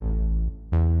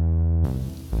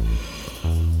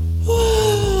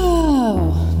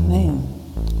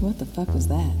the fuck was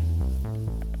that?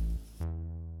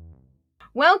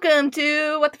 Welcome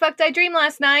to What the Fuck Did I Dream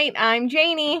Last Night? I'm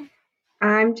Janie.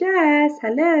 I'm Jess.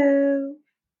 Hello.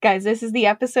 Guys, this is the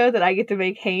episode that I get to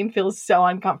make Hayne feel so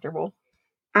uncomfortable.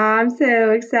 I'm so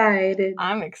excited.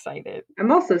 I'm excited.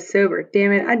 I'm also sober.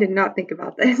 Damn it, I did not think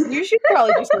about this. You should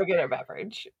probably just go get a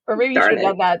beverage. Or maybe you Darn should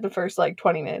have it. done that the first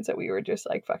 20 minutes that we were just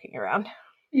fucking around.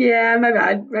 Yeah, my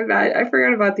bad. I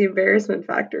forgot about the embarrassment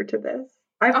factor to this.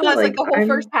 I feel That's the whole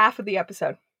first half of the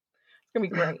episode. It's going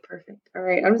to be great. Perfect. All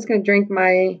right, I'm just going to drink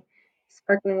my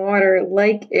sparkling water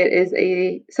like it is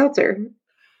a seltzer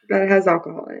that has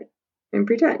alcohol in it and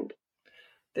pretend.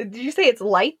 Did you say it's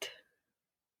light?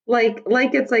 Like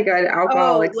it's like an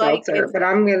alcoholic seltzer, but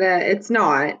it's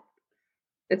not.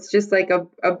 It's just like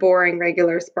a boring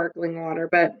regular sparkling water,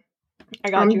 but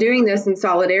I'm doing this in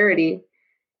solidarity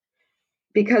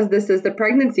because this is the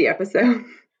pregnancy episode.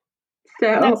 So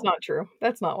that's not true.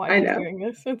 That's not why I'm doing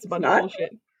this. It's a bunch of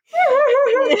bullshit.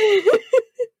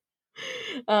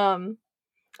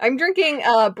 I'm drinking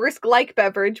a brisk-like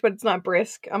beverage, but it's not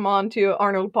brisk. I'm on to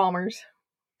Arnold Palmer's.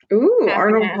 Ooh,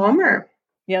 Arnold Palmer.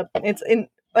 Yep,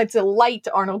 it's a light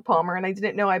Arnold Palmer, and I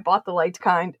didn't know I bought the light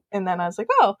kind. And then I was like,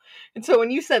 oh. And so when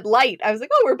you said light, I was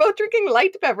like, oh, we're both drinking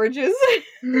light beverages.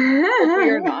 We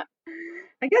are not.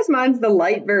 I guess mine's the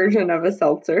light version of a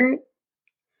seltzer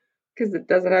because it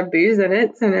doesn't have booze in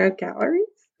it, so no calories,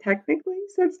 technically.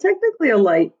 So it's technically a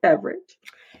light beverage.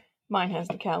 Mine has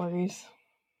the calories.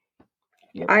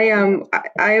 Yep.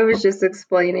 I was just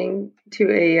explaining to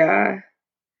a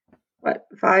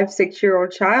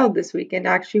 5-6-year-old child this weekend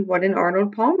actually what an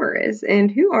Arnold Palmer is and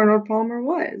who Arnold Palmer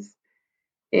was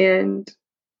and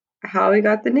how he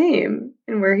got the name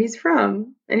and where he's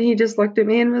from. And he just looked at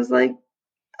me and was like,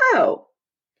 oh,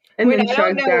 and then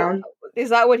shrugged down.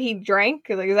 Is that what he drank?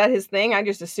 Is that his thing? I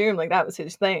just assumed that was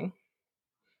his thing.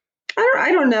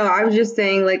 I don't know. I was just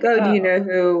saying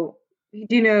do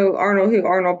you know Arnold, who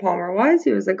Arnold Palmer was?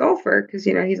 He was a golfer because,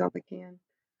 he's on the can.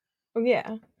 Oh,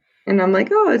 yeah. And I'm like,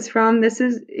 oh, it's from,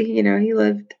 he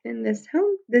lived in this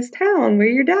town where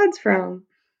your dad's from.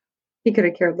 He could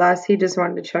have cared less. He just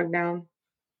wanted to chug down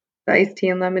the iced tea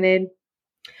and lemonade.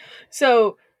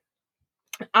 So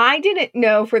I didn't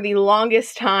know for the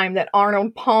longest time that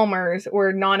Arnold Palmer's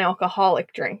were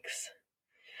non-alcoholic drinks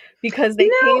because they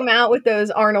came out with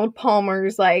those Arnold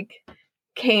Palmer's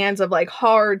cans of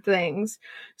hard things.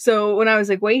 So when I was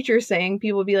waitressing,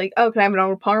 people would be like, oh, can I have an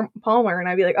Arnold Palmer? And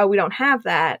I'd be like, oh, we don't have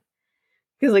that.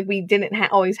 Because we didn't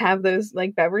always have those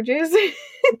beverages.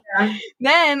 Yeah.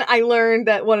 Then I learned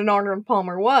that what an Arnold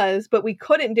Palmer was, but we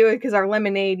couldn't do it because our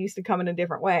lemonade used to come in a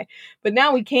different way. But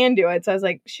now we can do it. So I was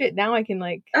like, shit, now I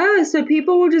can Oh, so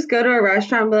people will just go to a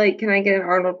restaurant and be like, can I get an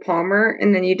Arnold Palmer?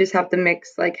 And then you just have to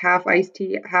mix half iced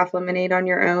tea, half lemonade on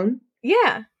your own?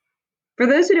 Yeah. For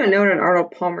those who don't know what an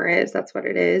Arnold Palmer is, that's what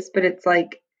it is. But it's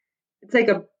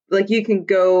you can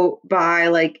go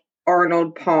buy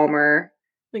Arnold Palmer.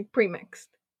 Pre-mixed.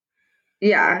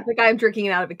 Yeah. I'm drinking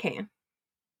it out of a can.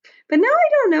 But now I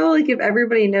don't know if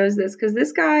everybody knows this because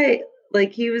this guy,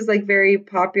 he was very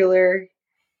popular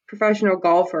professional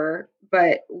golfer,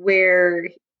 but where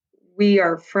we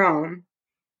are from,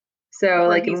 so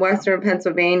in Western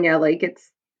Pennsylvania, it's,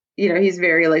 he's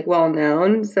very well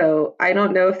known. So I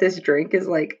don't know if this drink is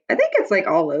I think it's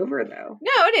all over though.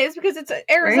 No, it is because it's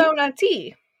Arizona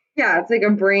tea. Yeah, it's a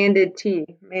branded tea,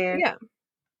 man. Yeah.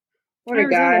 What a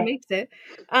guy. Makes it.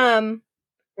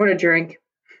 What a drink.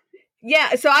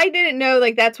 Yeah, so I didn't know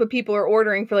that's what people are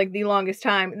ordering for the longest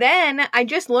time. Then I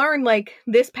just learned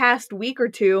this past week or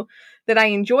two that I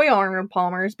enjoy Arnold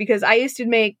Palmer's because I used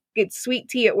to get sweet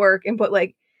tea at work and put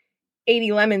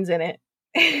 80 lemons in it.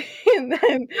 And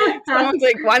then someone's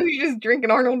like, why don't you just drink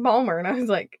an Arnold Palmer? And I was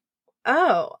like,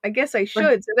 oh, I guess I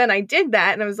should. So then I did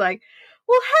that and I was like,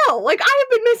 well, hell, I have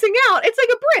been missing out. It's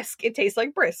a brisk. It tastes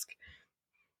like brisk.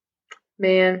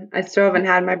 Man, I still haven't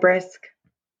had my brisk.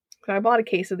 So I bought a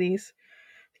case of these.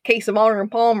 A case of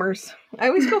Arnold Palmer's. I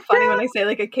always feel funny when I say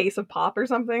a case of pop or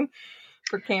something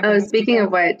for camping. Oh, speaking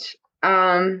of which,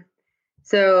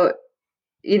 so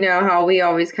how we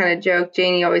always kind of joke,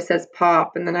 Janie always says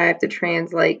pop, and then I have to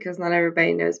translate because not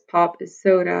everybody knows pop is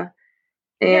soda.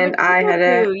 And yeah, I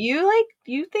had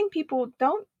you think people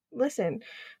don't listen.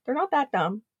 They're not that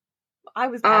dumb. I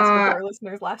was asking our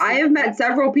listeners last week. I have met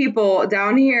several people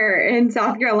down here in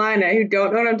South Carolina who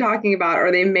don't know what I'm talking about,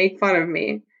 or they make fun of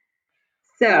me.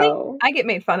 So I get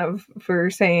made fun of for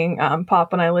saying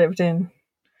pop when I lived in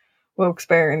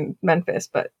Wilkes-Barre and Memphis,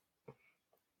 but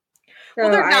so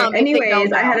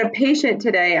anyways, I had a patient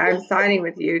today. I'm siding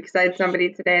with you because I had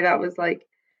somebody today that was I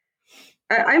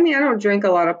don't drink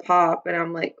a lot of pop, and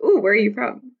I'm like, ooh, where are you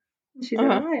from? She's in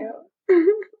Uh-huh. Ohio.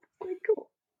 Like, cool.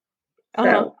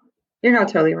 Uh-huh. So you're not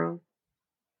totally wrong.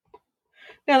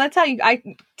 No, that's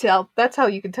how that's how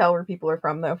you can tell where people are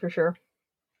from, though, for sure.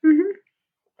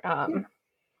 Mm-hmm.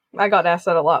 I got asked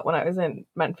that a lot when I was in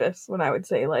Memphis, when I would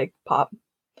say, like, pop.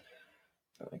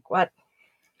 I'm like, what?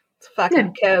 It's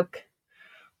fucking Coke.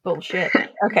 Bullshit.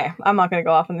 Okay, I'm not gonna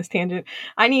go off on this tangent.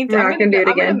 I'm not gonna do it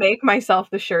gonna again. make myself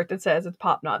the shirt that says it's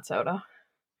pop, not soda.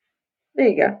 There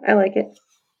you go. I like it.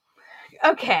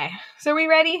 Okay, so we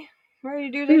ready? Ready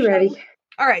to do Be this? ready. Show?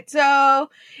 All right, so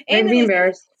And be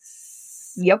embarrassed.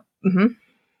 Yep. Mm-hmm.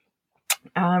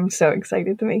 I'm so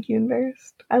excited to make you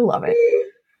embarrassed. I love it.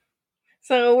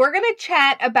 So we're gonna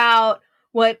chat about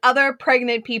what other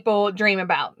pregnant people dream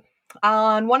about.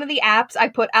 On one of the apps, I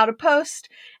put out a post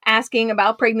asking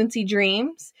about pregnancy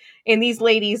dreams, and these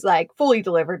ladies like fully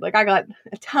delivered. Like I got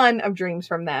a ton of dreams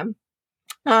from them.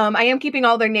 I am keeping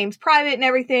all their names private and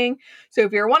everything. So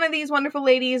if you're one of these wonderful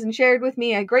ladies and shared with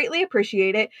me, I greatly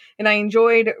appreciate it. And I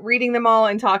enjoyed reading them all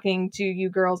and talking to you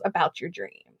girls about your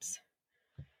dreams.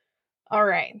 All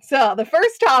right. So the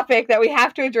first topic that we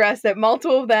have to address that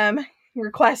multiple of them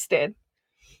requested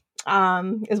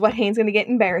is what Haynes going to get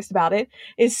embarrassed about it,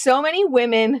 is so many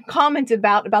women commented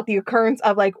about the occurrence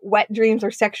of like wet dreams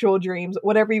or sexual dreams,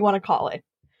 whatever you want to call it,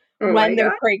 when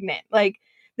they're pregnant. Like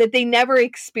that they never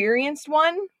experienced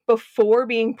one before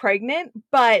being pregnant,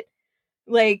 but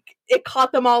like it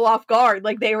caught them all off guard.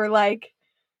 Like they were like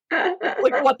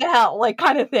what the hell? Like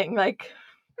kind of thing. Like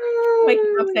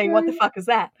waking up saying, what the fuck is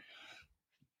that?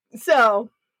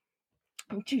 So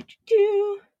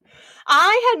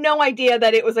I had no idea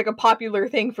that it was like a popular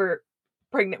thing for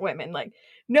pregnant women. Like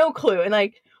no clue. And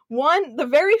like the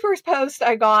very first post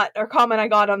I got or comment I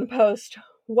got on the post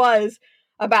was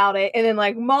about it, and then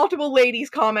like multiple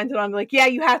ladies commented on like, yeah,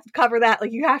 you have to cover that,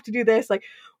 like you have to do this, like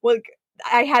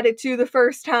I had it too the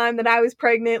first time that I was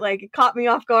pregnant, like it caught me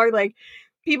off guard, like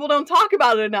people don't talk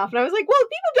about it enough. And I was like, well,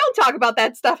 people don't talk about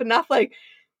that stuff enough, like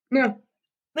no,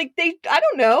 like I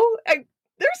don't know,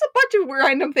 there's a bunch of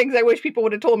random things I wish people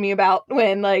would have told me about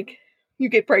when like you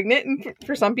get pregnant, and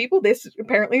for some people this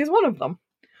apparently is one of them.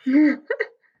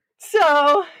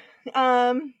 So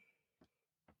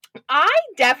I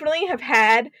definitely have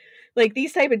had like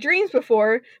these type of dreams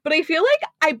before, but I feel like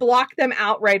I block them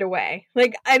out right away.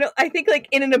 Like I think like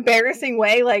in an embarrassing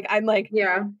way, like I'm like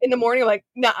in the morning like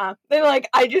nah. Then like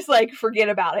I just like forget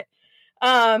about it.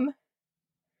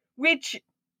 Which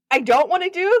I don't want to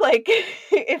do. Like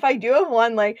if I do have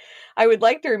one, like I would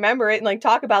like to remember it and like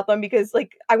talk about them, because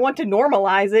like I want to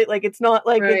normalize it. Like it's not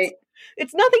like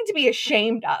it's nothing to be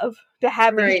ashamed of to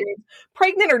have these dreams,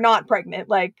 pregnant or not pregnant.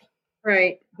 Like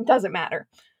it doesn't matter.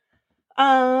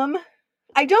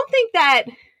 I don't think that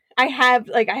I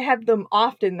have them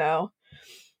often though,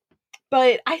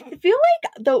 but I feel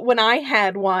like when I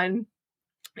had one,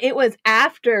 it was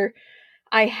after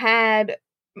I had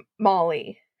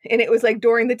Molly, and it was like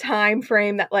during the time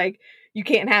frame that like you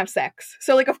can't have sex.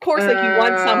 So like of course like you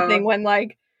want something when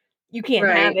like you can't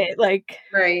have it, like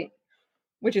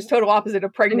which is total opposite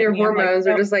of pregnant. And your hormones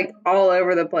are just like all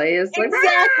over the place.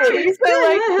 Exactly. Like,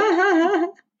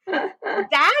 so like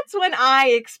that's when I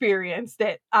experienced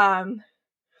it.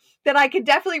 That I could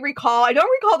definitely recall. I don't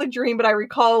recall the dream, but I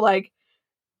recall like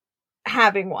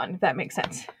having one, if that makes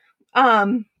sense.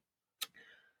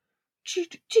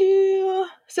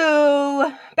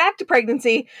 So back to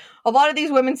pregnancy. A lot of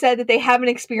these women said that they haven't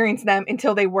experienced them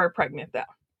until they were pregnant though.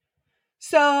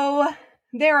 So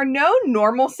there are no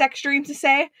normal sex dreams to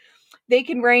say. They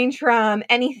can range from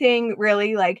anything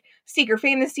really, like secret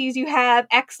fantasies you have,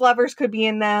 ex-lovers could be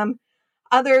in them,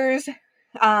 others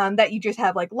that you just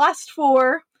have like lust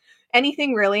for,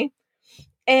 anything really.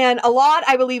 And a lot,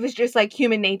 I believe, is just like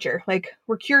human nature. Like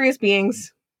we're curious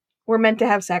beings. We're meant to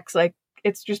have sex. Like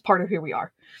it's just part of who we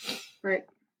are. Right.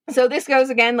 So this goes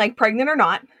again, like pregnant or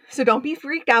not. So don't be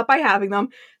freaked out by having them.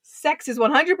 Sex is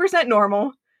 100%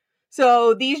 normal.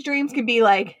 So these dreams can be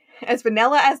like as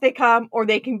vanilla as they come, or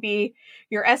they can be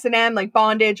your S&M, like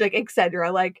bondage, like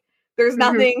etc. Like there's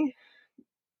nothing's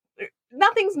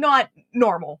not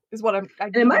normal is what and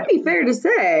it might be fair to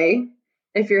say,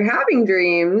 if you're having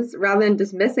dreams, rather than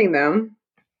dismissing them,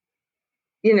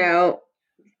 you know,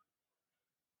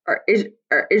 is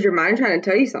your mind trying to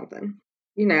tell you something?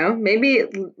 You know, maybe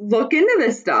look into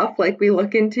this stuff like we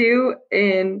look into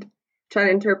and try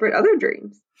to interpret other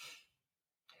dreams.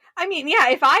 I mean, yeah,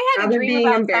 if I had a dream being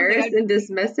about embarrassed and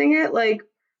dismissing it, like,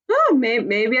 oh,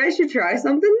 maybe I should try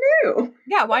something new.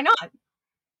 Yeah, why not?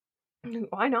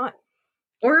 Why not?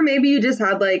 Or maybe you just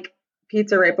had like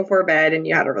pizza right before bed and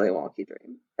you had a really wonky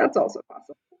dream. That's also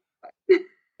possible.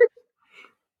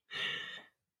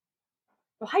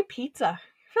 Why pizza?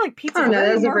 I feel like pizza I is don't a know.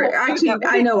 very That's a normal very, food actually, that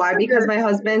I we know why, because order. my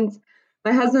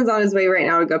husband's on his way right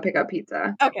now to go pick up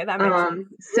pizza. Okay, that makes sense.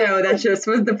 So that just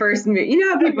was the first move. You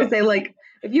know how people Okay. say, like,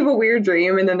 if you have a weird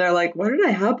dream and then they're like, what did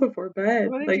I have before bed?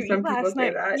 What did Like, you eat some people last say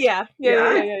night? that. Yeah, yeah, yeah,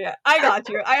 yeah, Yeah. yeah, yeah. I got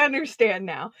you. I understand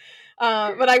now.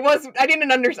 But I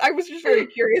didn't understand. I was just very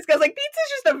curious because like pizza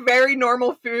is just a very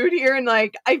normal food here, and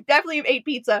like I definitely have ate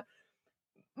pizza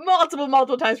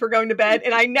multiple times for going to bed,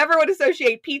 and I never would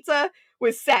associate pizza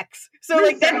with sex. So With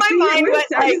like then my sexy, mind with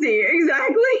went like, sexy,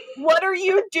 exactly. what are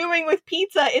you doing with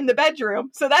pizza in the bedroom?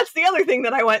 So that's the other thing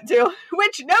that I went to,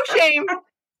 which no shame.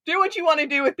 Do what you want to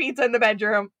do with pizza in the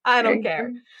bedroom. I don't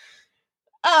care.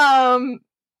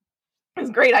 It was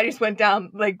great. I just went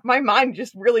down, like, my mind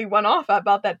just really went off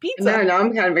about that pizza. No,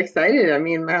 I'm kind of excited. I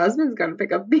mean, my husband's going to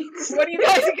pick up pizza. What do you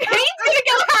guys? He's gonna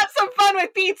go have some fun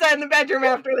with pizza in the bedroom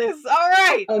after this. All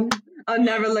right. I'll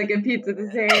never look at pizza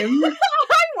the same. I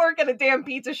work at a damn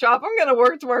pizza shop. I'm gonna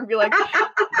work tomorrow and be like,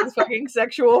 this fucking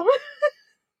sexual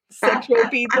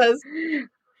pizzas.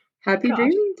 Happy Gosh,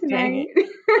 dreaming dang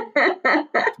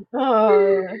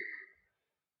tonight.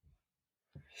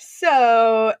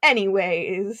 So,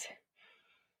 anyways.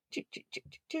 So,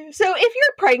 if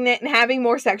you're pregnant and having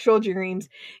more sexual dreams,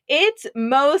 it's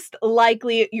most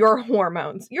likely your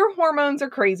hormones. Your hormones are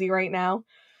crazy right now.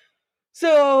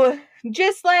 So,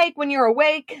 just like when you're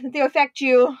awake, they affect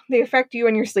you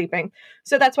when you're sleeping.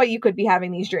 So, that's why you could be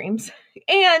having these dreams.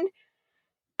 And,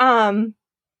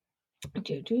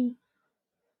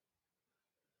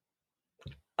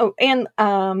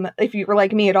 if you were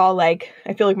like me at all, like,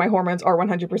 I feel like my hormones are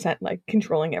 100% like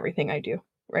controlling everything I do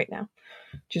right now,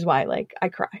 which is why like I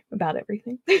cry about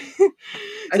everything. I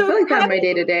feel like that my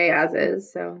day to day as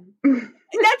is. So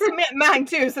that's mine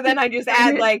too. So then I just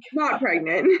add like not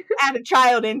pregnant, add a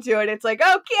child into it. It's like,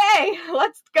 okay,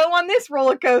 let's go on this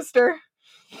roller coaster.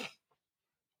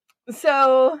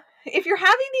 So if you're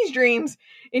having these dreams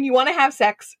and you want to have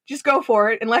sex, just go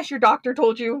for it. Unless your doctor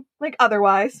told you like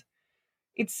otherwise,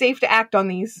 it's safe to act on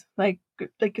these. Like so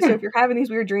if you're having these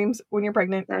weird dreams when you're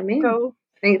pregnant, go.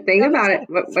 Think about it.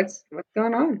 What's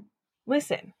going on?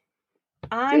 Listen,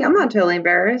 I'm not totally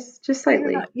embarrassed, just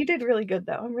slightly. You did really good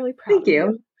though. I'm really proud. Thank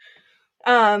you.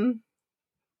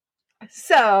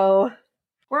 So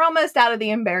we're almost out of the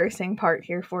embarrassing part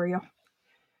here for you.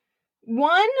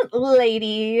 One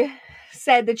lady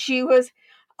said that she was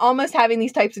almost having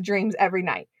these types of dreams every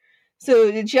night.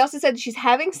 So she also said she's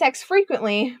having sex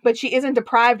frequently, but she isn't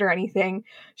deprived or anything.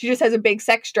 She just has a big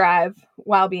sex drive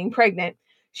while being pregnant.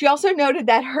 She also noted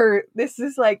that this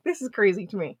is crazy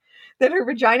to me, that her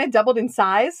vagina doubled in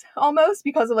size almost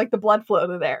because of like the blood flow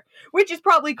to there, which is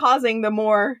probably causing the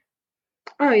more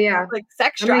like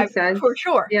sex drive for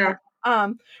sure. Yeah.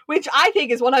 Which I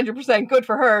think is 100% good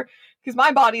for her, because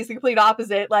my body is the complete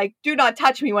opposite. Like, do not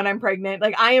touch me when I'm pregnant.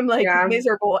 Like, I am like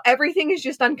miserable. Everything is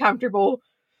just uncomfortable.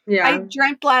 Yeah. I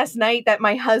dreamt last night that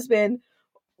my husband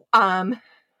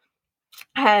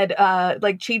had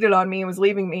like cheated on me and was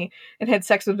leaving me and had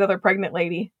sex with another pregnant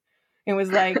lady. It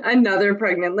was like another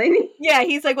pregnant lady. Yeah,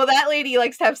 he's like, well, that lady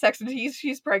likes to have sex with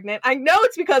she's pregnant. I know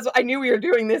it's because I knew we were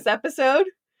doing this episode.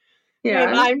 Yeah.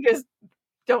 And I'm just,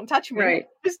 don't touch me. Right.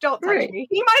 Just don't touch me.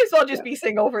 He might as well just be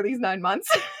single for these 9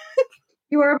 months.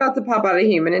 You are about to pop out a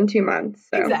human in 2 months.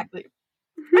 So. Exactly.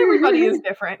 Everybody is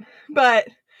different. But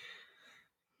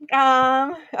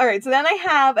all right, so then I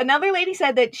have another lady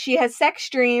said that she has sex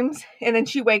dreams and then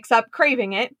she wakes up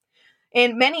craving it.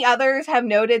 And many others have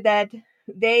noted that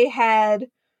they had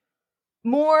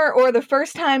more, or the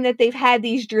first time that they've had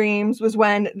these dreams was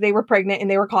when they were pregnant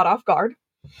and they were caught off guard.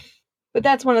 But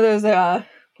that's one of those,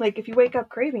 like, if you wake up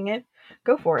craving it,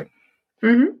 go for it.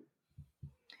 Mm-hmm.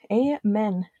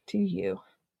 Amen to you.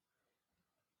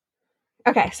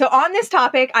 Okay, so on this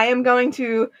topic, I am going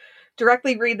to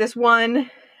directly read this one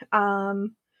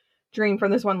dream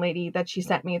from this one lady that she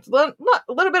sent me. It's a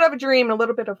little bit of a dream and a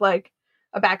little bit of like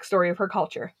a backstory of her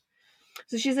culture.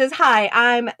 So she says, "Hi,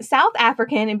 I'm South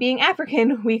African, and being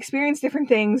African, we experience different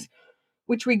things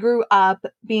which we grew up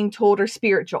being told are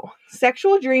spiritual.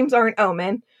 Sexual dreams are an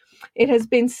omen. It has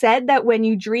been said that when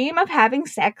you dream of having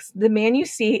sex, the man you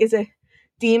see is a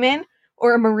demon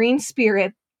or a marine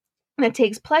spirit that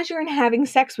takes pleasure in having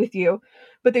sex with you.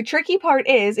 But the tricky part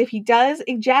is, if he does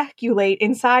ejaculate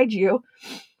inside you,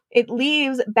 it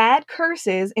leaves bad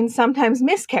curses and sometimes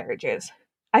miscarriages.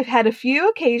 I've had a few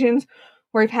occasions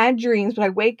where I've had dreams, but I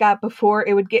wake up before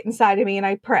it would get inside of me and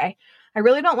I pray. I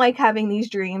really don't like having these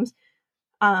dreams.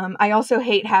 I also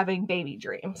hate having baby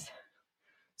dreams."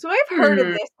 So I've heard of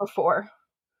this before.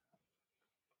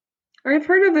 I've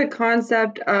heard of the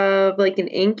concept of like an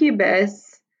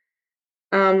incubus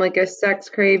like a sex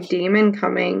craved demon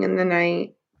coming in the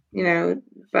night,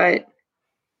 but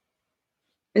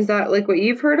is that like what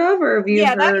you've heard of, or have you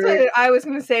Yeah, that's heard? what I was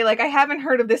going to say. Like, I haven't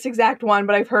heard of this exact one,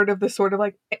 but I've heard of the sort of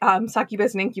like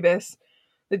succubus and incubus,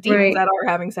 the demons Right. that are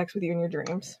having sex with you in your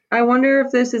dreams. I wonder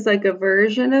if this is like a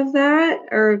version of that,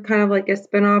 or kind of like a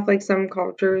spin-off, like some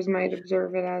cultures might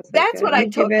observe it as like That's an what I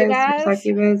took it incubus or as.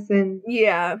 succubus. And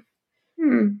Yeah.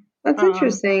 that's Um,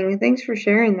 interesting. Thanks for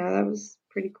sharing that. That was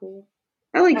pretty cool.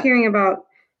 I like uh, hearing about,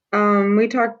 we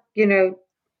talked,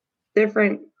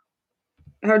 different,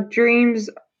 how dreams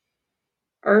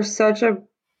are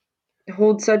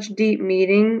hold such deep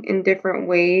meaning in different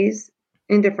ways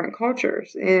in different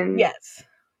cultures and yes.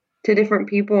 to different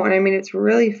people. And I mean, it's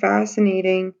really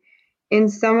fascinating.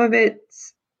 And some of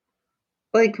it's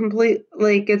like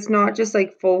it's not just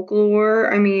like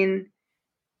folklore. I mean,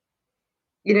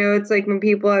 it's like when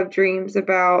people have dreams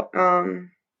about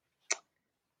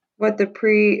what the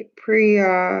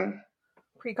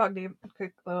Precognitive.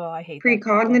 Oh, I hate that. I can't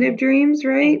precognitive even. dreams,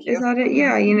 right? Thank Is you. that it?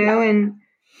 Yeah, Yeah. and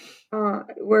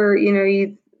where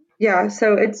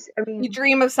so it's, I You mean,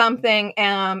 dream of something,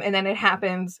 and then it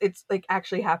happens. It's like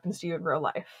actually happens to you in real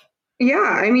life. yeah,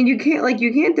 I mean, you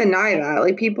can't deny that.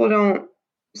 Like,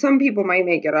 some people might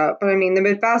make it up, but I mean,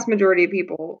 the vast majority of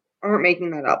people aren't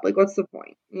making that up. Like, what's the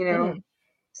point, Mm-hmm. Yeah.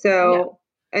 So,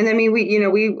 and I mean,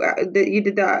 you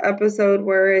did that episode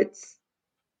where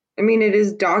I mean, it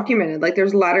is documented. Like,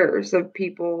 there's letters of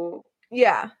people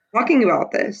Yeah. talking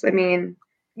about this. I mean,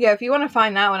 Yeah, if you want to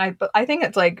find that one, I think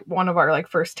it's like one of our like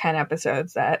first 10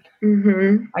 episodes that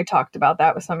I talked about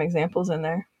that with some examples in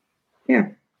there. Yeah.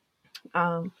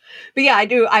 But yeah,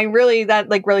 I really, that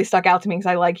like really stuck out to me because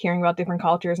I like hearing about different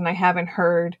cultures, and I haven't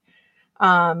heard,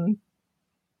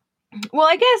 well,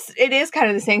 I guess it is kind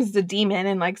of the same as a demon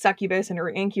and like succubus and or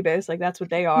incubus, like that's what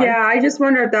they are. Yeah, I just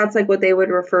wonder if that's like what they would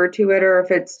refer to it, or if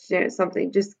it's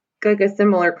something just like a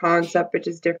similar concept, but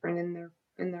just different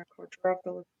in their culture. I'll have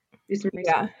to do some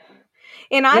Yeah. research.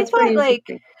 And I That's pretty thought like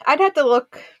interesting. I'd have to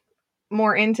look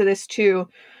more into this too.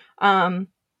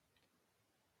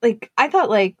 Like I thought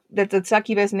like that the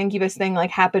succubus and incubus thing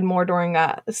like happened more during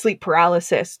sleep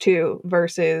paralysis too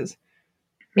versus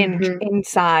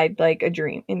inside like a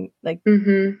dream in like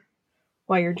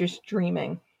while you're just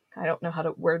dreaming. I don't know how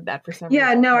to word that for some Yeah,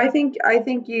 reason. no, But I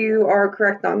think you are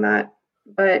correct on that.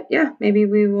 But yeah, maybe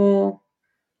we will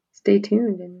stay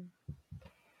tuned and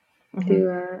do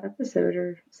an episode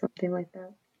or something like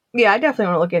that. yeah, I definitely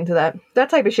want to look into that. That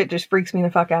type of shit just freaks me the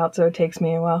fuck out, so it takes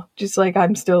me a while. Just like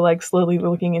I'm still like slowly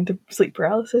looking into sleep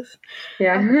paralysis.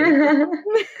 Yeah.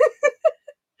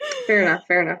 Fair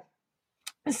enough.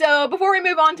 So before we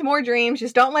move on to more dreams,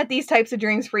 just don't let these types of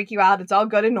dreams freak you out. It's all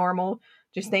good and normal.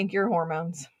 Just thank your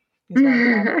hormones. Is why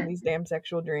you're having these damn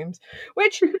sexual dreams.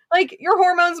 Which, like, your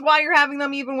hormones why you're having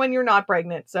them even when you're not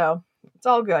pregnant. So it's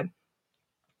all good.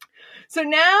 So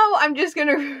now I'm just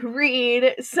gonna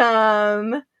read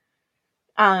some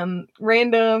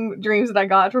random dreams that I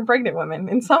got from pregnant women,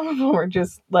 and some of them are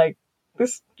just like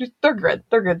this. They're good.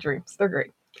 They're good dreams. They're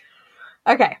great.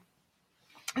 Okay.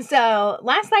 So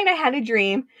last night I had a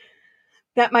dream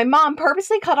that my mom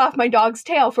purposely cut off my dog's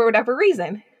tail for whatever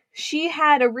reason. She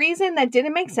had a reason that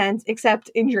didn't make sense except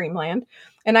in dreamland,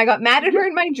 and I got mad at her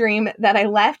in my dream that I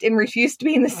left and refused to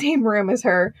be in the same room as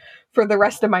her for the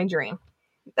rest of my dream.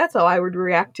 That's how I would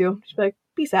react to. She'd be like,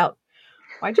 peace out.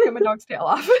 Why'd you cut my dog's tail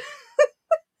off?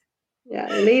 Yeah,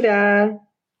 later.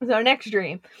 So next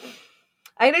dream.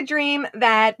 I had a dream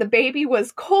that the baby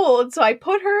was cold, so I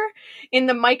put her in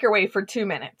the microwave for 2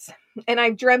 minutes. And I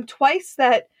dreamt twice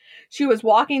that she was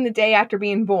walking the day after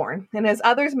being born. And as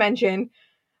others mentioned,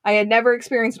 I had never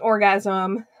experienced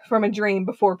orgasm from a dream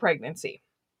before pregnancy.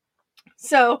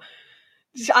 So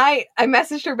I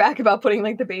messaged her back about putting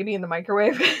like the baby in the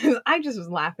microwave because I just was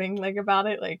laughing like about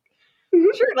it. Like,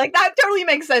 sure, like that totally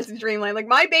makes sense in dreamland. Like,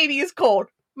 my baby is cold,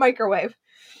 microwave.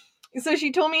 So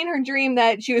she told me in her dream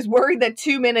that she was worried that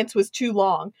 2 minutes was too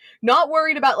long. Not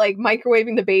worried about like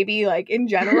microwaving the baby, like in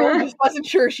general, just wasn't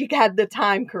sure she had the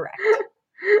time correct.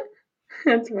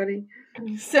 That's funny.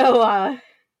 So,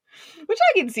 which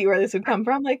I can see where this would come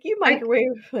from. Like, you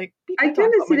microwave, like people I talk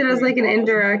kind of about see that as like an microwaving.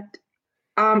 indirect.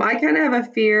 I kind of have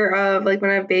a fear of like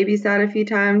when I've babysat a few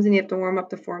times and you have to warm up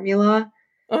the formula.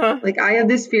 Like, I have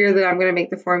this fear that I'm going to make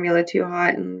the formula too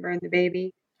hot and burn the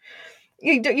baby.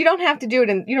 You don't have to do it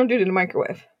you don't do it in a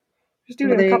microwave. Just do it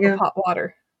Well, in a there cup you of go. hot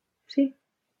water. See?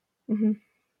 And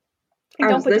Oh,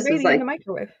 don't so put the baby in the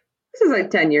microwave. This is like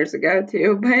 10 years ago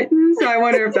too, but so I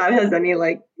wonder if that has any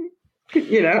like, I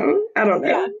don't know.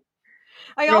 Yeah.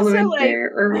 I also relevance like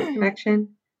there or connection.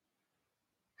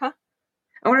 Huh?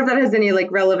 I wonder if that has any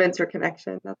like relevance or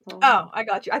connection. That's all. Oh, I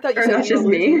got you. I thought you Or said that's we were just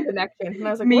losing me. connection. And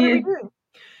I was like, what are we doing?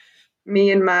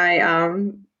 Me and my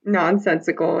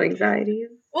nonsensical anxieties.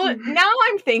 Well, now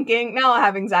I'm thinking, now I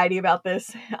have anxiety about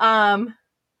this. Why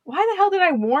the hell did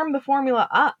I warm the formula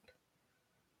up?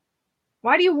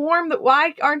 Why do you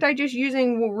why aren't I just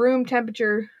using room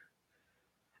temperature?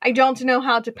 I don't know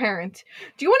how to parent.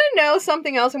 Do you want to know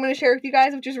something else I'm going to share with you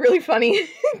guys, which is really funny? I mean,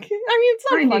 it's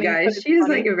not Mind funny, you but guys, it's she's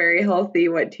funny. like a very healthy,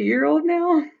 2-year-old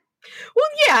now? Well,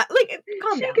 yeah, like,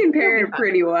 calm She down. can parent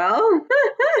pretty well.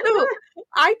 So,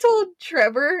 I told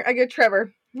Trevor,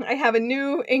 Trevor, I have a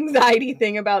new anxiety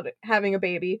thing about having a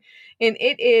baby. And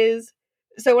it is,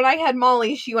 so when I had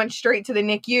Molly, she went straight to the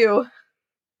NICU.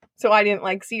 So I didn't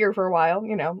like see her for a while,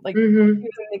 you know, like she was in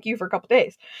the NICU for a couple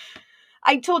days.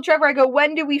 I told Trevor, I go,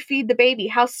 when do we feed the baby?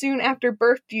 How soon after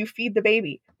birth do you feed the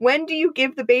baby? When do you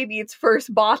give the baby its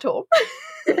first bottle?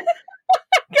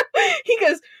 He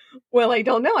goes, well, I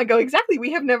don't know. I go, exactly.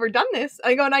 We have never done this.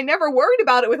 I go, and I never worried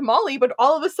about it with Molly, but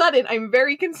all of a sudden I'm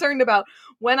very concerned about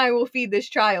when I will feed this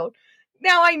child.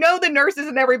 Now I know the nurses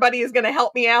and everybody is going to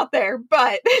help me out there,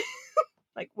 but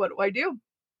like, what do I do?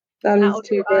 That is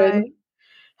too good.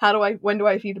 When do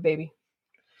I feed the baby?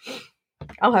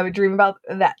 I'll have a dream about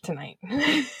that tonight.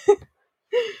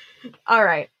 All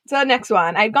right. So next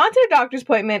one. I'd gone to a doctor's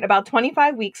appointment about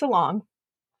 25 weeks along.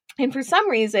 And for some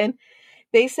reason,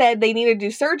 they said they needed to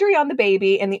do surgery on the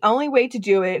baby. And the only way to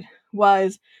do it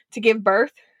was to give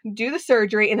birth, do the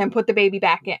surgery, and then put the baby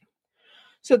back in.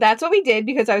 So that's what we did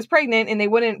because I was pregnant and they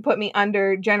wouldn't put me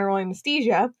under general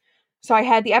anesthesia. So I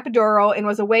had the epidural and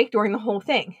was awake during the whole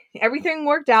thing. Everything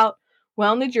worked out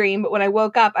well in the dream. But when I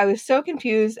woke up, I was so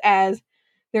confused as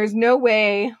there's no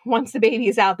way once the baby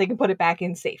is out, they can put it back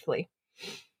in safely.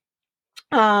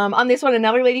 On this one,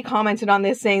 another lady commented on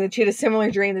this saying that she had a similar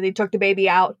dream that they took the baby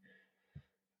out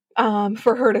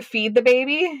for her to feed the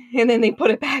baby, and then they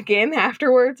put it back in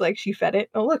afterwards. Like she fed it.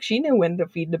 Oh, look, she knew when to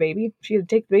feed the baby. She had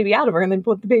to take the baby out of her and then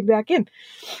put the baby back in.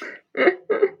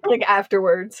 Like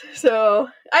afterwards. So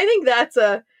I think that's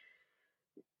a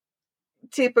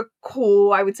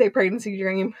typical, I would say, pregnancy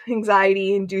dream,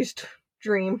 anxiety-induced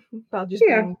dream about just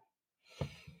being.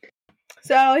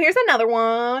 So here's another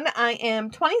one. I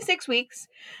am 26 weeks.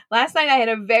 Last night I had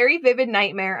a very vivid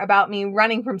nightmare about me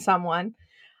running from someone.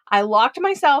 I locked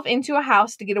myself into a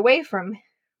house to get away from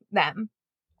them.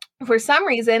 For some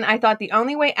reason, I thought the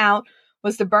only way out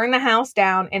was to burn the house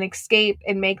down and escape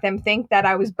and make them think that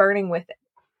I was burning with it.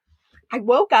 I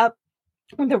woke up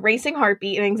with a racing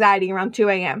heartbeat and anxiety around 2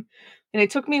 a.m. and it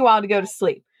took me a while to go to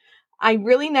sleep. I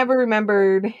really never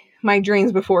remembered my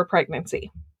dreams before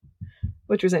pregnancy,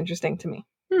 which was interesting to me.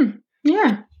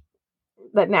 Yeah.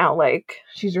 That now, like,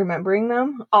 she's remembering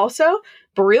them. Also,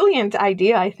 brilliant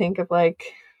idea, I think, of like,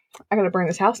 I gotta burn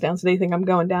this house down so they think I'm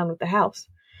going down with the house.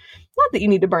 Not that you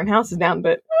need to burn houses down,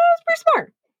 but it's pretty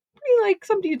smart. Pretty like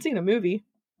something you'd see in a movie.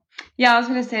 Yeah, I was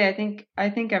gonna say, I think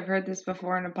I've heard this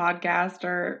before in a podcast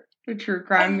or a true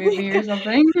crime movie or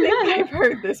something. I think I've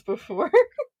heard this before.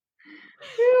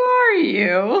 Who are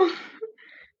you?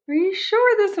 Are you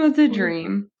sure this was a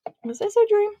dream? Was this a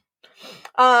dream?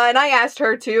 And I asked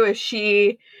her too if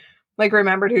she like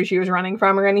remembered who she was running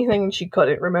from or anything, and she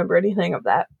couldn't remember anything of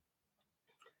that.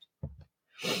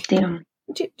 Damn.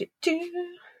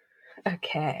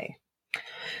 Okay.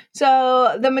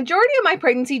 So the majority of my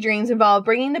pregnancy dreams involve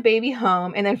bringing the baby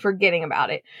home and then forgetting about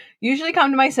it. Usually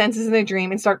come to my senses in a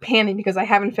dream and start panicking because I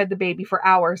haven't fed the baby for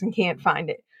hours and can't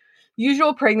find it.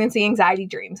 Usual pregnancy anxiety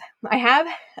dreams. I have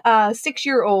a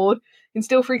 6-year-old and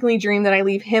still frequently dream that I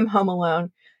leave him home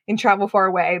alone and travel far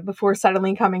away before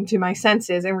suddenly coming to my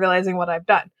senses and realizing what I've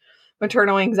done.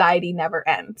 Maternal anxiety never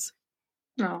ends.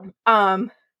 No.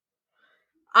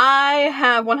 I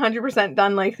have 100%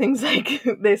 done like things like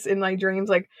this in my dreams.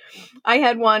 Like I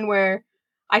had one where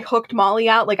I hooked Molly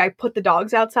out. Like I put the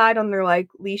dogs outside on their like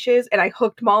leashes and I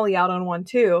hooked Molly out on one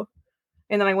too.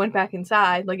 And then I went back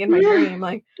inside, like in my dream,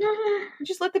 like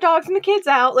just let the dogs and the kids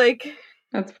out. Like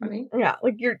that's funny. Yeah,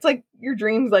 like it's like your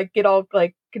dreams like get all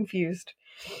like confused.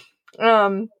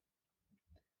 But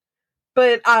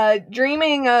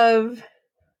dreaming of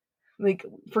like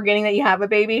forgetting that you have a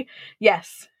baby,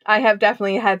 yes. I have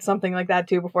definitely had something like that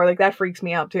too before. Like that freaks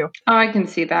me out too. Oh, I can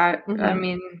see that. Mm-hmm. I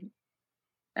mean,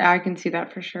 I can see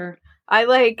that for sure. I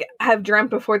like have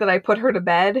dreamt before that I put her to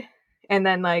bed and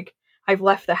then like I've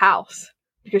left the house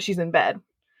because she's in bed.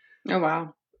 Oh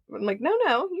wow. I'm like, no,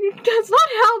 that's not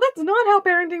how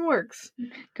parenting works.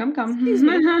 Come.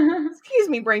 Excuse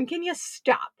me, brain, can you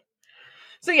stop?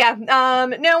 So yeah,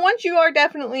 now once you are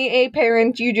definitely a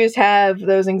parent, you just have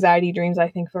those anxiety dreams, I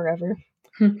think, forever.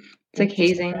 It's like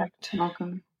hazing.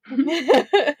 Malcolm.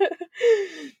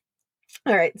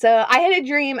 All right, so I had a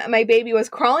dream my baby was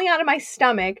crawling out of my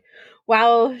stomach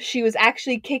while she was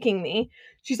actually kicking me.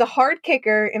 She's a hard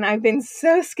kicker, and I've been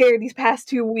so scared these past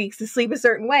 2 weeks to sleep a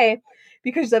certain way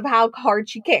because of how hard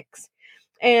she kicks.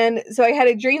 And so I had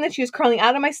a dream that she was crawling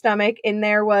out of my stomach, and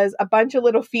there was a bunch of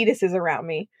little fetuses around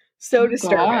me. So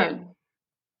disturbing. God.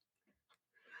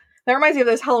 That reminds me of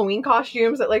those Halloween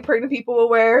costumes that like pregnant people will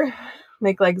wear.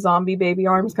 Make like zombie baby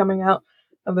arms coming out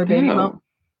of their baby bump.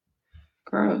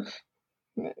 Gross.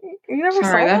 You never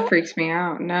Sorry, saw that freaks me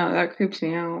out. No, that creeps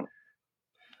me out.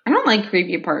 I don't like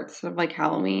creepy parts of like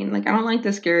Halloween. Like I don't like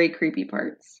the scary creepy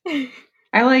parts.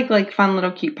 I like fun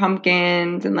little cute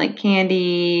pumpkins and like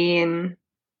candy and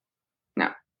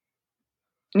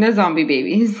no zombie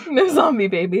babies. No zombie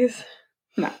babies.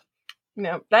 No.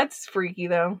 No, that's freaky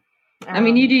though. I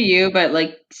mean, you do you, but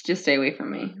like just stay away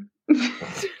from me.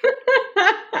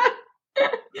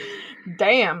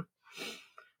 Damn.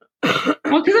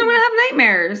 Well, because I'm gonna have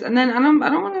nightmares, and then I don't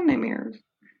want to have nightmares.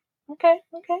 Okay,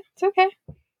 it's okay.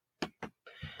 I'm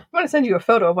gonna send you a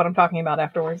photo of what I'm talking about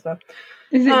afterwards, though.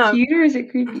 Is it cute or is it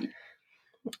creepy?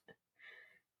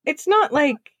 It's not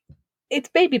like it's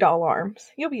baby doll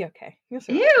arms. You'll be okay.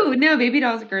 Ew, no, baby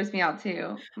dolls gross me out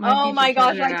too. Oh my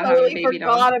gosh, I totally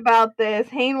forgot about this.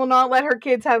 Hayne will not let her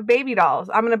kids have baby dolls.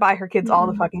 I'm gonna buy her kids all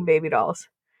the fucking baby dolls.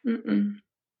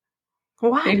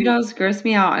 Why? Baby dolls gross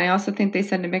me out. I also think they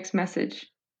send a mixed message.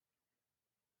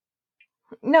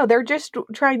 No, they're just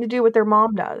trying to do what their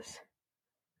mom does.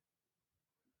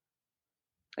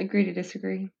 Agree to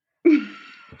disagree.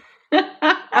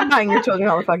 I'm buying your children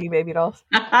all the fucking baby dolls.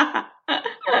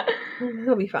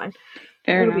 It'll be fine.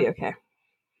 It'll be okay.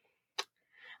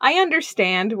 I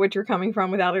understand what you're coming from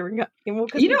without even.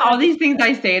 All these things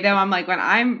I say though, I'm like when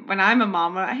I'm a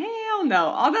mom, I'm like, hell no,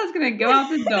 all that's gonna go out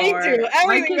the door. Me too.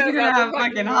 My kids are gonna have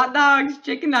fucking hot dogs,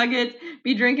 chicken nuggets,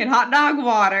 be drinking hot dog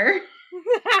water.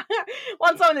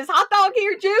 Want some of this hot dog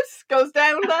here juice? Goes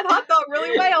down with that hot dog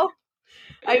really well.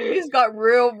 I just got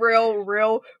real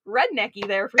rednecky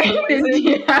there for some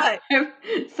reason.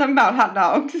 Something about hot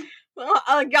dogs.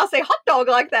 Y'all say hot dog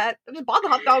like that. I just bought the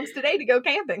hot dogs today to go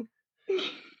camping.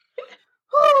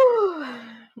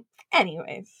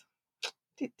 Anyways.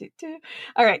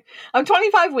 All right. I'm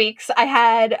 25 weeks. I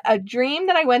had a dream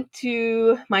that I went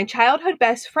to my childhood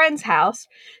best friend's house.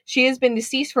 She has been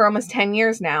deceased for almost 10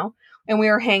 years now, and we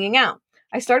were hanging out.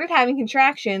 I started having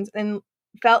contractions and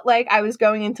felt like I was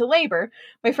going into labor.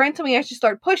 My friend told me I should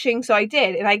start pushing, so I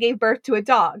did, and I gave birth to a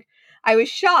dog. I was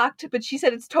shocked, but she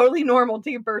said it's totally normal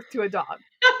to give birth to a dog.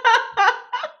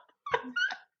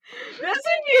 This is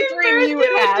your dream you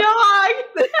would have. Dog.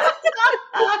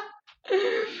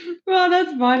 Well,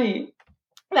 that's funny.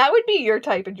 That would be your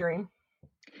type of dream.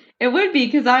 It would be,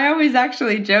 because I always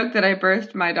actually joke that I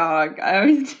birthed my dog. I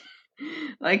always,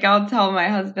 I'll tell my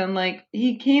husband,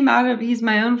 he's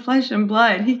my own flesh and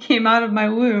blood. He came out of my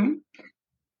womb.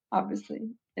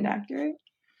 Obviously, inaccurate.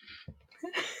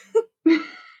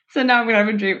 So now I'm going to have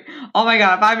a dream. Oh my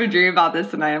God, if I have a dream about this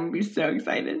tonight, I'm going to be so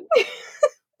excited.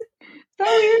 So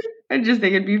weird. I just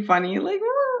think it'd be funny.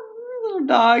 Little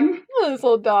dog. Oh, this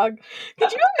little dog.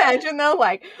 Could you imagine, though,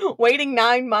 waiting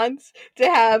 9 months to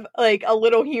have, a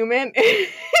little human? And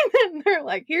then they're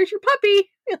like, here's your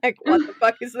puppy. You're like, what the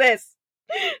fuck is this?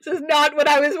 This is not what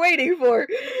I was waiting for.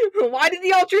 Why did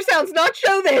the ultrasounds not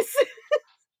show this?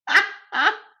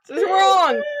 This is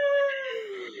wrong.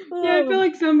 Yeah, I feel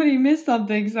like somebody missed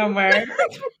something somewhere.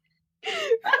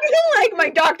 I feel like my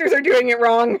doctors are doing it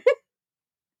wrong.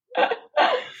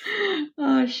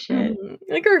 Oh shit.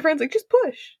 Her friend's like, just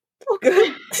push. It's all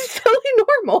good. It's totally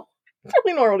normal. It's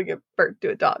totally normal to give birth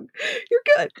to a dog. You're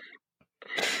good.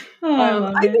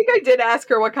 Oh, I think I did ask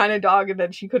her what kind of dog, and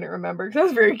then she couldn't remember because I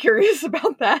was very curious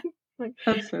about that.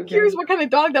 That's so curious what kind of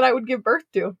dog that I would give birth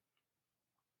to.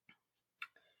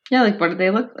 Yeah, what do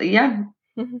they look like? Yeah.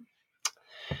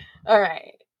 All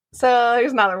right. So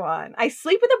here's another one. I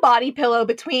sleep with a body pillow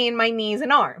between my knees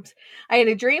and arms. I had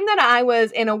a dream that I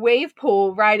was in a wave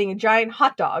pool riding a giant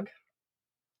hot dog.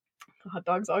 Hot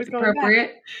dog's always going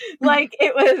appropriate. Back.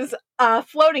 It was a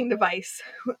floating device.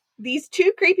 These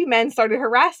two creepy men started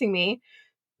harassing me.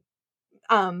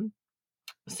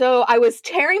 So I was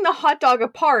tearing the hot dog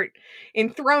apart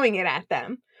and throwing it at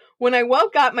them. When I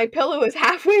woke up, my pillow was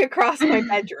halfway across my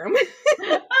bedroom.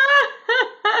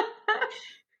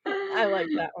 I like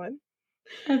that one.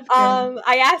 That's good.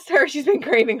 I asked her if she's been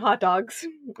craving hot dogs,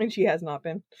 and she has not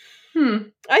been.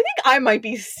 I think I might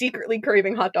be secretly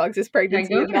craving hot dogs this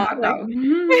pregnancy. Hot dog.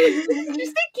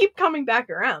 Just they keep coming back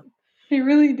around. They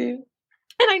really do.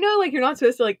 And I know, you're not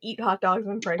supposed to eat hot dogs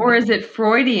when pregnant. Or is it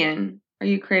Freudian? Are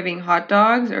you craving hot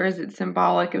dogs, or is it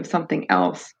symbolic of something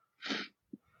else?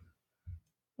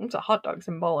 What's a hot dog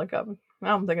symbolic of?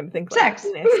 Now I'm thinking like Sex.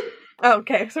 penis. Oh,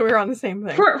 okay, so we're on the same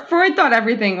thing. Freud thought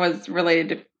everything was related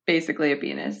to basically a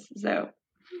penis, so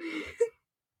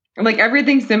like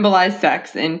everything symbolized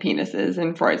sex in penises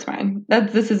in Freud's mind.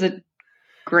 This is a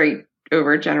great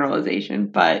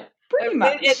overgeneralization, but pretty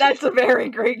much that's a very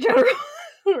great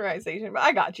generalization. But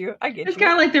I got you. I get it's you.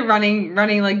 kind of like the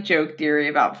running like joke theory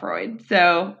about Freud.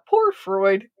 So poor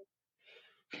Freud.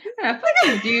 I feel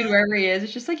like a dude wherever he is,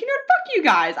 it's just like, you know what, fuck you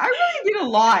guys. I really did a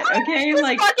lot, okay? I'm just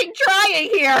like fucking trying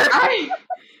here.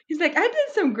 He's like, I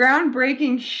did some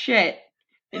groundbreaking shit,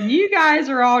 and you guys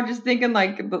are all just thinking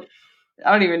like,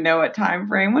 I don't even know what time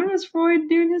frame. When was Freud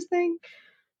doing his thing?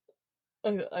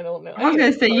 I don't know. I was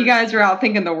gonna say you guys were out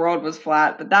thinking the world was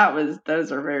flat, but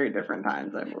those are very different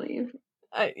times, I believe.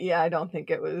 I don't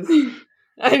think it was.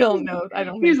 I don't know. I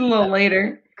don't think he was a little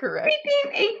later. Correct.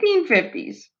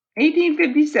 1850s.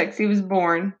 1856, he was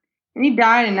born. And he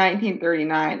died in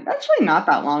 1939. That's really not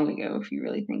that long ago, if you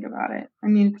really think about it. I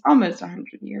mean, it's almost 100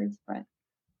 years, but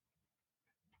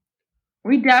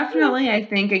we definitely, I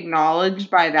think, acknowledged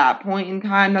by that point in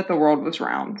time that the world was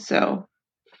round. So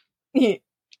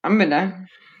I'm gonna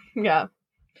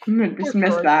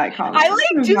dismiss that comment.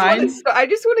 I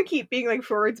just want to keep being like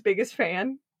Freud's biggest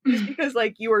fan. Just because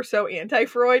like you are so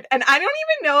anti-Freud, and I don't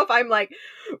even know if I'm like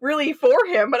really for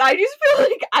him, but I just feel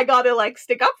like I gotta like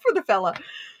stick up for the fella.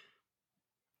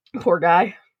 Poor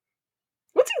guy.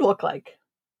 What's he look like?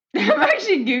 I'm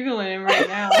actually Googling him right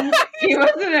now. He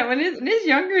wasn't in his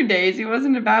younger days. He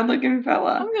wasn't a bad looking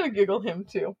fella. I'm gonna Google him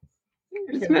too.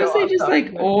 It's mostly just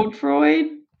like old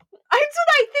Freud. That's what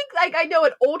I think. Like I know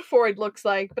what old Freud looks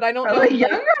like, but I don't know. Like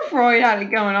younger Freud had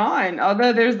it going on.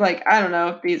 Although there's like, I don't know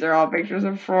if these are all pictures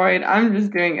of Freud. I'm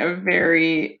just doing a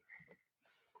very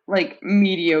like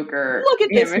mediocre. Look at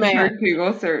this man.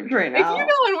 Google search right now. If you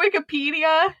go on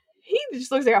Wikipedia, he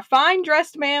just looks like a fine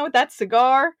dressed man with that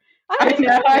cigar. I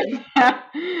know.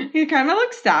 He kind of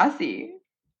looks sassy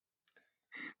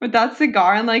with that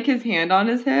cigar and like his hand on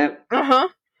his hip.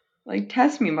 Like,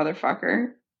 test me,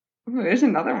 motherfucker. Ooh, there's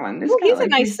another one. This he's a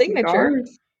nice signature.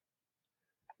 Cigars.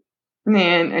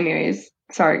 Man, anyways,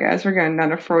 sorry guys, we're going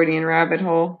down a Freudian rabbit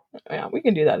hole. Yeah, we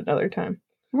can do that another time.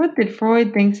 What did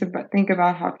Freud think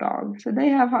about hot dogs? Did they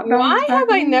have hot dogs? Why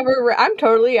have I never? I'm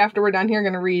totally, after we're done here,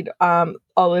 going to read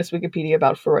all this Wikipedia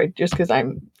about Freud, just because I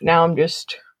don't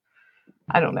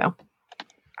know.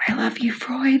 I love you,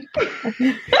 Freud.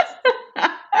 Your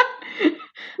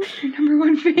number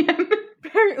one fan.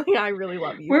 Apparently, I really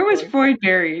love you. Where was Freud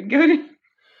buried? Go to.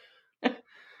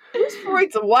 Who's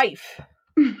Freud's wife?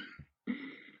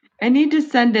 Any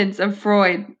descendants of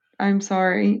Freud? I'm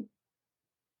sorry.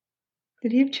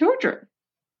 Did he have children?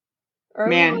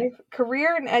 Early life,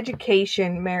 career and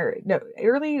education, marriage. No,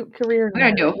 early career. We're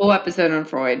gonna do a whole episode on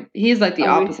Freud. He's like the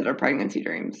opposite of pregnancy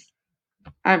dreams.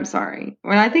 I'm sorry.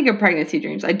 When I think of pregnancy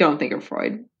dreams, I don't think of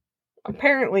Freud.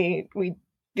 Apparently, we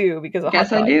do because of I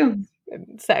do.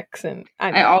 And sex and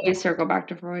I always circle back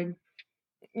to Freud.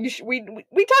 We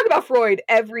talk about Freud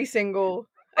every single.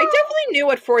 I definitely knew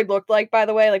what Freud looked like. By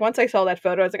the way, like once I saw that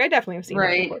photo, I was like, I definitely have seen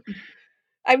him before.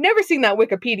 I've never seen that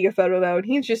Wikipedia photo though, and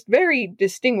he's just very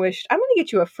distinguished. I'm gonna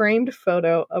get you a framed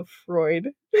photo of Freud.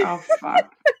 Oh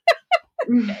fuck!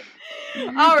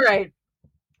 All right,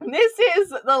 this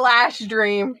is The Last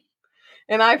Dream,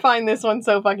 and I find this one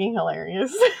so fucking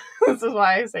hilarious. This is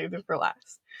why I saved it for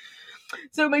last.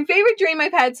 So my favorite dream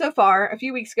I've had so far, a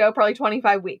few weeks ago, probably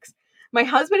 25 weeks. My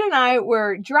husband and I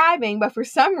were driving, but for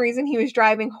some reason he was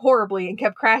driving horribly and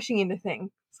kept crashing into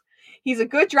things. He's a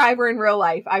good driver in real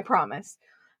life, I promise.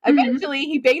 Eventually,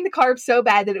 he banged the car up so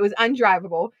bad that it was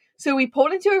undrivable, so we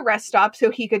pulled into a rest stop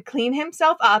so he could clean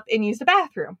himself up and use the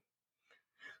bathroom.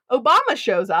 Obama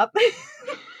shows up.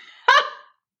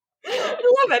 I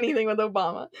love anything with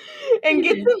Obama. And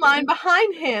gets in line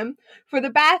behind him for the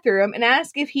bathroom and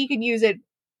asks if he could use it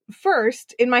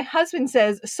first. And my husband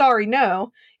says, sorry,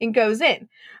 no, and goes in.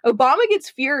 Obama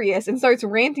gets furious and starts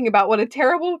ranting about what a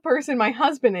terrible person my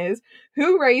husband is,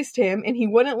 who raised him, and he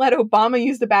wouldn't let Obama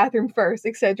use the bathroom first,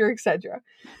 etc., etc.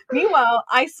 Meanwhile,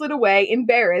 I slid away,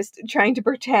 embarrassed, trying to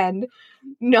pretend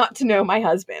not to know my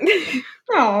husband.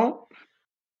 Oh,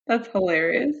 that's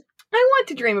hilarious. I want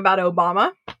to dream about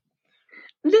Obama.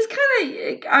 Just kind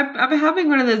of, I'm having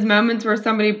one of those moments where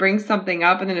somebody brings something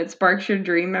up and then it sparks your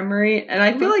dream memory. And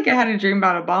I feel like I had a dream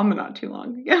about Obama not too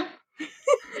long ago.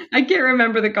 I can't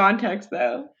remember the context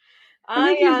though. I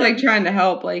think he's like trying to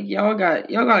help. Like y'all got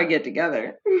to get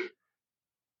together.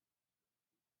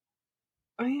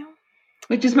 Oh yeah.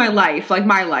 Which is my life, like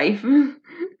my life.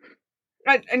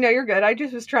 I know you're good. I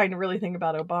just was trying to really think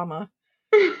about Obama.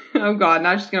 Oh God,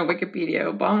 now she's gonna Wikipedia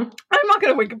Obama. I'm not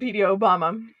gonna Wikipedia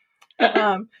Obama.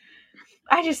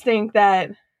 I just think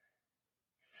that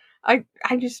I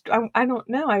don't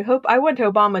know. I want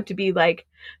Obama to be like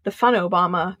the fun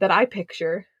Obama that I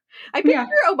picture. I picture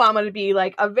Obama to be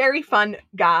like a very fun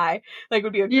guy. Like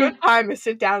would be a good time to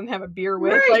sit down and have a beer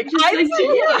with. Right, like just I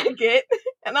like, like it.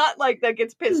 And not like that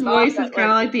gets pissed his off. voice is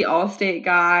kind of like the Allstate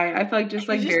guy. I feel like just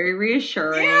like very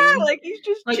reassuring. Yeah, like he's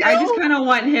just like chill. I just kind of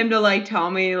want him to like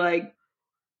tell me like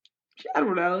I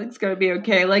don't know, it's gonna be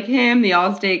okay. Like him, the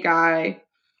Allstate guy,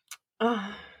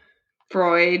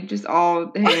 Freud, just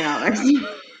all hanging out next to me.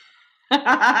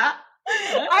 I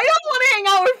don't want to hang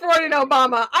out with Freud and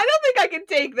Obama. I don't think I can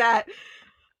take that.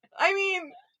 I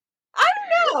mean, I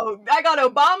don't know. I got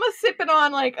Obama sipping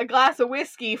on like a glass of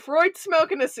whiskey, Freud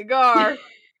smoking a cigar.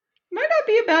 Might not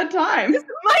be a bad time. This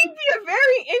might be a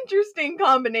very interesting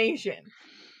combination.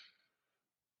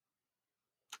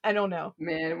 I don't know.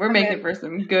 Man, we're making for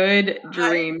some good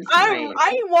dreams tonight.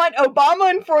 I want Obama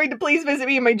and Freud to please visit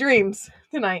me in my dreams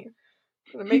tonight.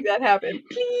 I'm going to make that happen.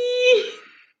 Please.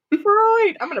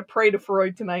 Freud. I'm going to pray to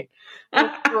Freud tonight.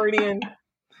 Freudian.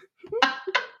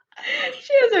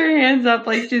 She has her hands up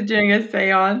like she's doing a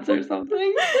seance or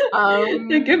something.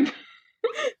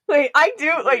 Wait, I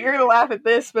do, like, you're going to laugh at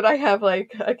this, but I have,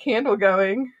 like, a candle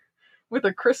going with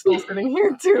a crystal sitting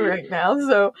here, too, right now,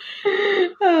 so.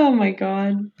 Oh, my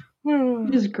God.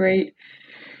 This is great.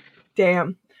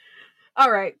 Damn.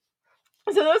 All right.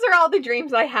 So those are all the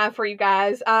dreams I have for you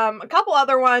guys. A couple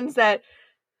other ones that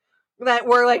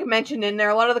were like mentioned in there.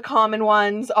 A lot of the common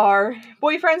ones are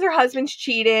boyfriends or husbands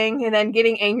cheating and then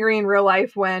getting angry in real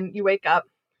life when you wake up.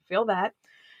 Feel that.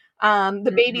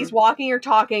 The baby's walking or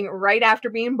talking right after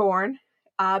being born.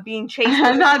 Being chased.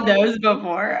 I've had those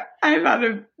before. I've had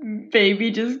a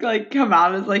baby just like come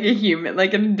out as like a human,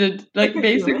 like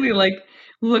basically human. Like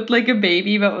looked like a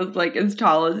baby but was like as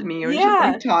tall as me or just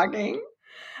like talking.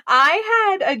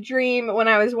 I had a dream when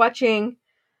I was watching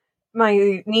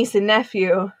my niece and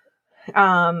nephew.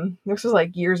 This was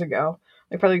like years ago,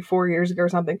 like probably 4 years ago or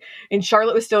something. And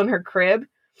Charlotte was still in her crib,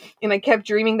 and I kept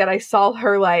dreaming that I saw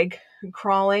her like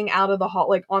crawling out of the hall,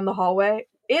 like on the hallway,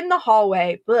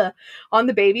 on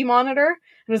the baby monitor.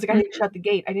 And I was like, I didn't shut the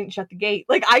gate.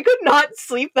 Like I could not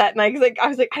sleep that night. Like I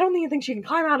was like, I don't even think she can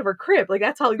climb out of her crib. Like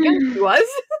that's how young she was.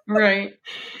 Right.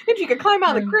 If you could climb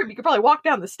out of the crib, you could probably walk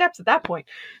down the steps at that point.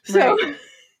 So,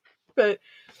 but.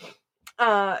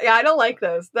 Yeah, I don't like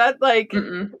those. That like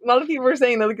a lot of people were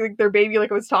saying that like their baby like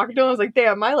was talking to them. I was like,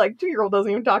 damn, my like 2-year-old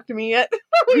doesn't even talk to me yet.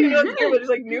 Just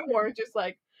like newborn, just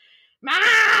like, Mom.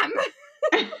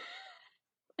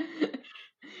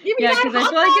 Yeah, because I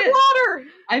feel like water.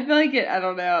 I feel like it. I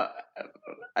don't know.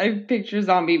 I picture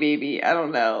zombie baby. I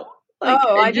don't know.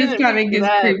 Like it just kind of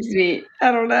creeps me.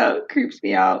 I don't know. Creeps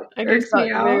me out. I just got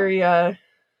very. Oh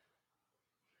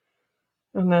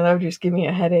no, that would just give me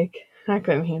a headache. I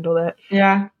couldn't handle that.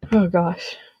 Yeah. Oh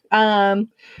gosh. The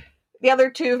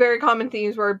other two very common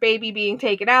themes were baby being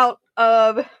taken out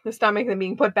of the stomach and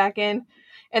being put back in,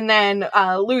 and then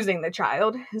losing the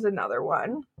child is another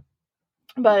one.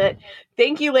 But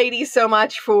thank you, ladies, so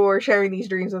much for sharing these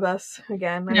dreams with us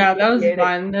again. Yeah, that was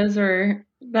fun.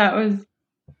 That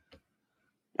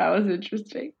was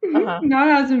interesting. Not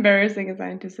as embarrassing as I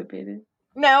anticipated.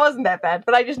 No, it wasn't that bad,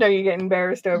 but I just know you get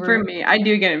embarrassed over For me, I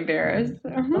do get embarrassed.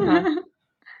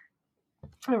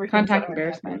 Contact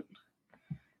embarrassment.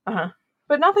 But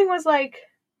nothing was like,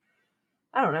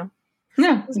 I don't know.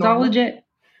 No, it's all legit.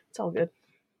 It's all good.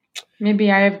 Maybe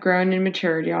I have grown and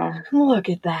matured, y'all. Look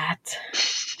at that.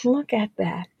 Look at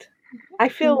that. I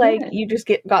feel like you just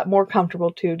got more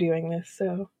comfortable too doing this,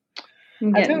 so. I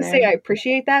was going to say I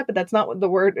appreciate that, but that's not what the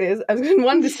word is. I was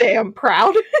wanted to say I'm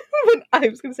proud. But I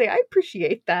was going to say I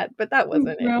appreciate that, but that wasn't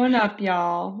it. Growing up,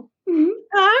 y'all.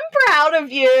 I'm proud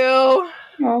of you.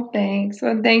 Well, thanks.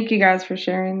 Well, thank you guys for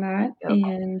sharing that. Yep.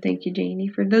 And thank you, Janie,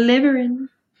 for delivering.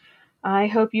 I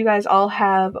hope you guys all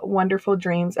have wonderful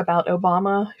dreams about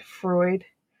Obama, Freud.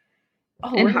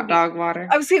 Oh, and hot dog water.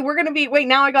 I was saying we're going to be, wait,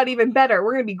 now I got even better.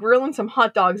 We're going to be grilling some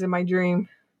hot dogs in my dream.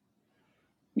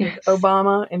 Yes.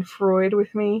 Obama and Freud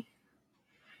with me.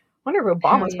 I wonder if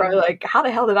Obama's probably like, how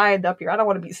the hell did I end up here? I don't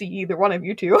want to see either one of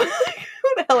you two. Who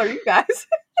the hell are you guys?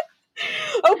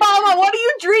 Obama, what do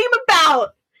you dream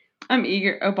about? I'm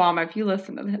eager. Obama, if you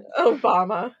listen to this.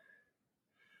 Obama.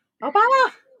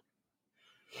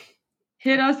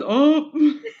 Hit us up.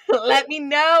 Let me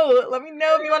know. Let me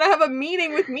know if you want to have a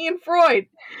meeting with me and Freud.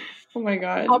 Oh my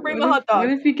God. I'll bring the hot dog.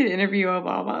 What if we could interview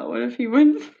Obama? What if he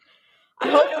wins?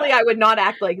 Hopefully I would not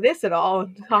act like this at all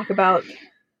and talk about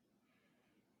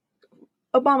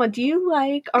Obama, do you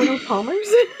like Arnold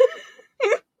Palmer's?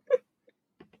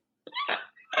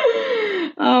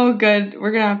 Oh, good.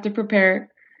 We're gonna have to prepare.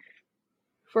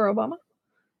 For Obama?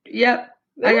 Yep.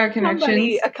 I got connections.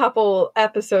 Somebody a couple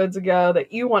episodes ago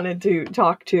that you wanted to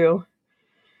talk to.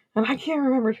 And I can't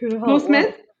remember who the hell Will it was.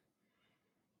 Smith?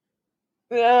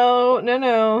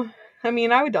 No. I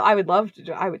mean, I would love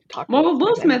to. I would talk to Well,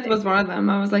 Will Smith anything. was one of them.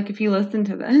 I was like, if you listen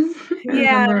to this.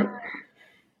 Yeah.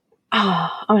 I'm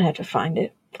gonna have to find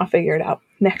it. I'll figure it out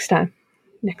next time.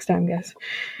 Next time, guys.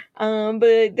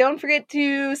 But don't forget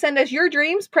to send us your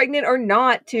dreams, pregnant or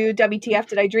not, to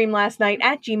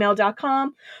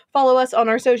WTFDidIDreamLastNight@gmail.com. Follow us on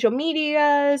our social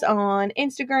medias on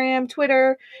Instagram,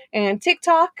 Twitter, and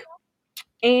TikTok.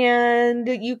 And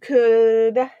you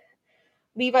could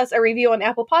leave us a review on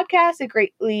Apple Podcasts. It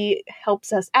greatly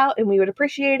helps us out and we would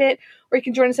appreciate it. Or you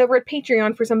can join us over at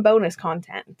Patreon for some bonus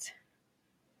content.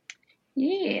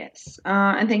 Yes.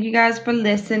 And thank you guys for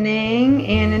listening.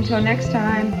 And until next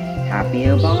time, happy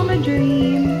Obama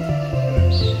dreams.